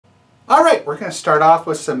All right, we're going to start off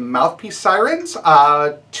with some mouthpiece sirens.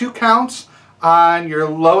 2 counts on your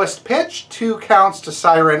lowest pitch, 2 counts to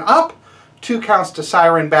siren up, 2 counts to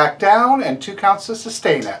siren back down, and 2 counts to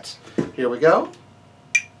sustain it. Here we go.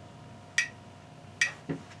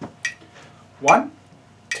 1,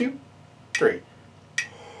 2, 3.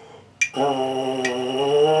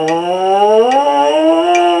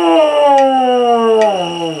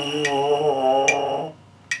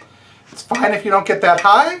 It's fine if you don't get that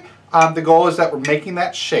high. The goal is that we're making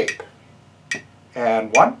that shape.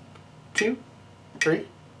 And 1, 2, 3.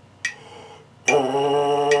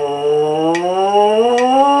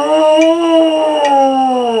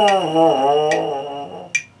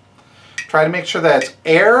 Try to make sure that it's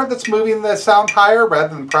air that's moving the sound higher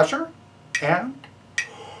rather than pressure. And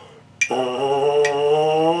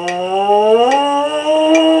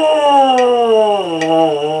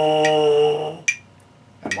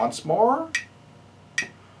once more.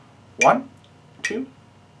 1, 2,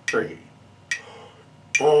 3.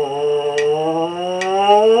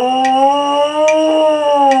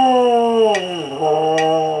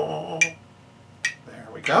 There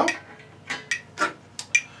we go.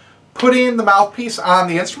 Putting the mouthpiece on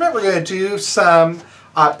the instrument, we're going to do some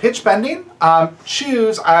pitch bending.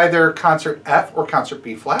 Choose either concert F or concert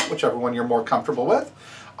B flat, whichever one you're more comfortable with.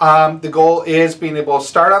 The goal is being able to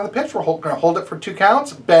start on the pitch. We're going to hold it for 2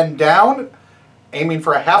 counts, bend down, aiming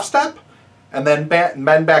for a half step, and then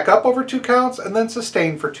bend back up over 2 counts, and then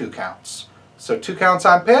sustain for 2 counts. So 2 counts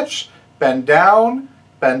on pitch, bend down,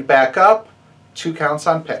 bend back up, 2 counts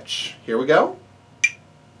on pitch. Here we go.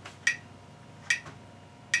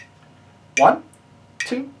 1,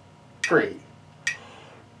 2, 3.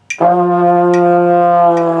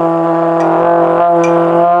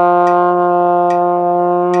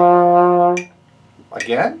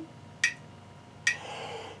 Again.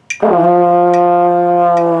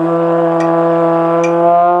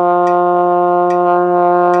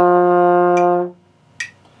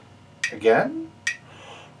 Again.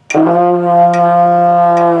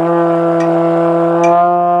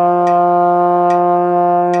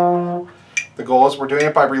 The goal is we're doing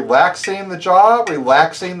it by relaxing the jaw,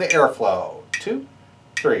 relaxing the airflow. 2,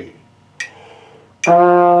 3.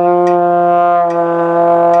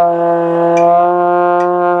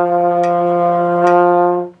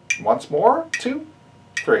 Once more. 2,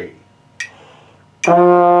 3.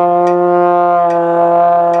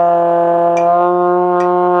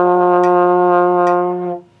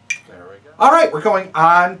 Alright, we're going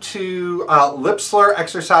on to lip slur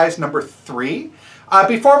exercise number 3.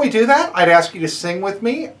 Before we do that, I'd ask you to sing with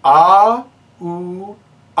me. Ah, oo,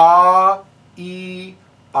 ah, ee,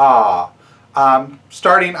 ah.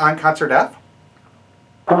 Starting on concert F.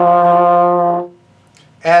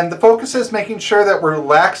 And the focus is making sure that we're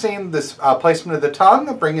relaxing this placement of the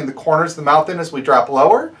tongue, bringing the corners of the mouth in as we drop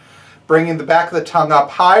lower, bringing the back of the tongue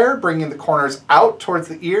up higher, bringing the corners out towards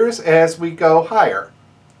the ears as we go higher.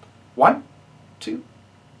 1, 2,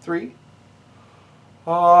 3.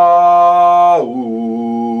 Ah,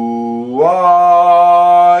 ooh,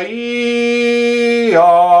 ah, ee,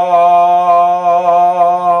 ah.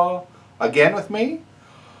 Again with me.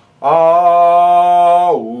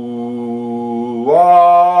 Ah, ooh,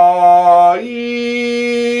 ah,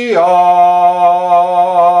 ee, ah.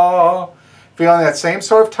 Feeling that same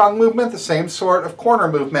sort of tongue movement, the same sort of corner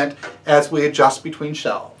movement as we adjust between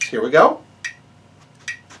shelves. Here we go.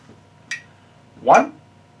 1,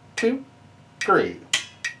 2, 3.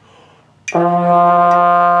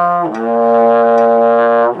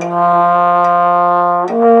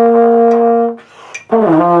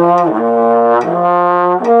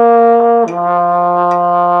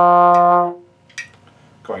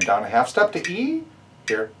 Going down a half step to E.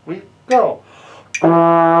 Here we go.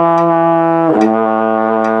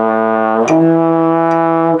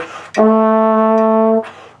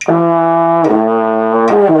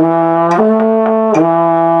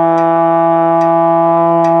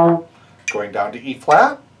 Going down to E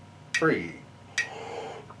flat. 3.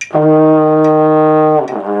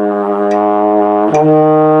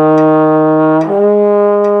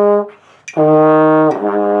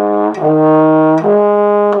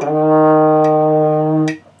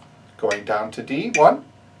 Going down to D. 1,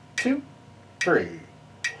 2, 3.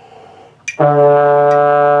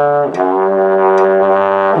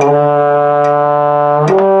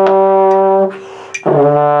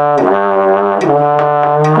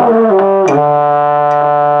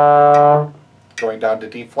 Going down to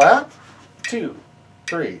D flat. 2,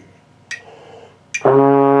 3.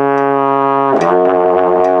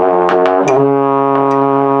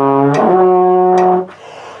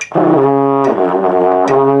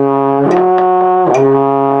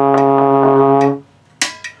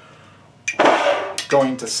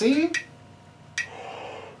 to C.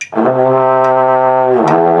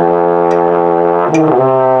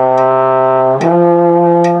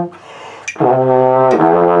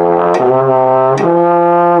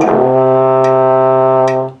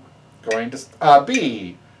 Going to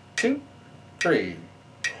B, 2, 3.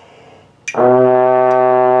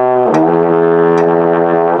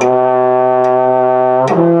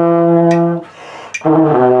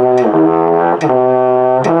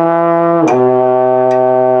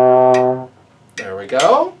 There we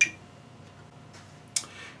go.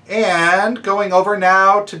 And going over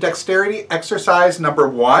now to dexterity exercise number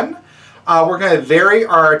 1. We're going to vary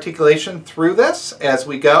our articulation through this as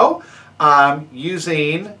we go,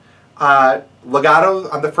 using legato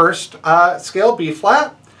on the first scale, B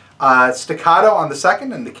flat, staccato on the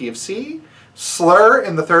second in the key of C, slur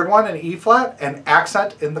in the third one in E flat, and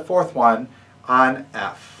accent in the fourth one on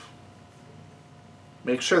F.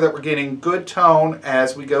 Make sure that we're getting good tone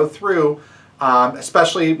as we go through,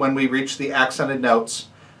 especially when we reach the accented notes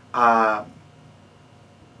and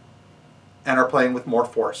are playing with more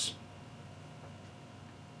force.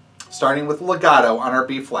 Starting with legato on our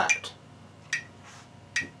B flat.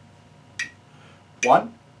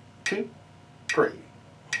 1, 2, 3.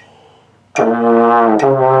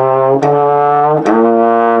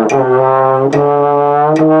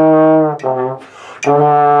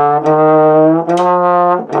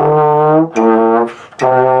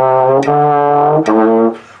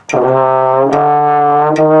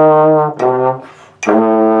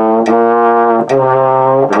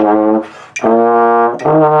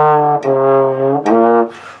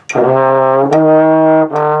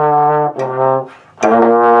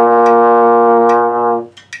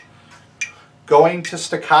 Going to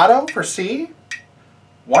staccato for C.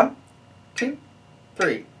 1, 2,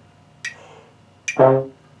 3.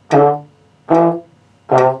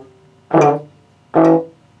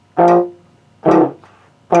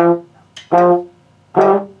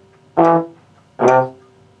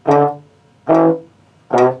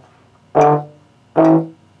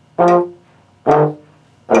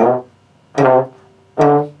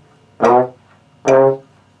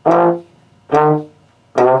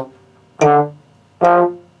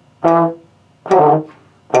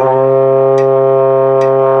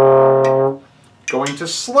 Going to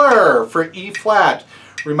slur for E flat.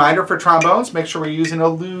 Reminder for trombones, make sure we're using a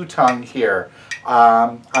lu tongue here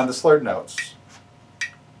on the slurred notes.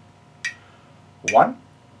 1,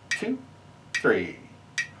 2, 3.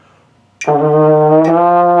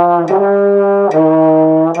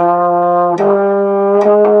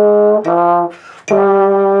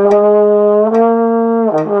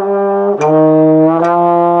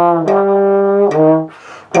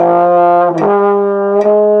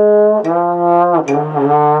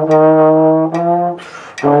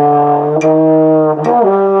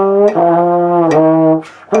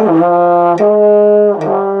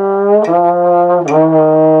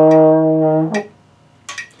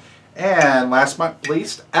 And last but not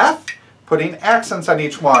least, F, putting accents on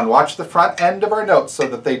each one. Watch the front end of our notes so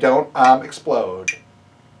that they don't explode.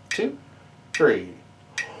 2, 3.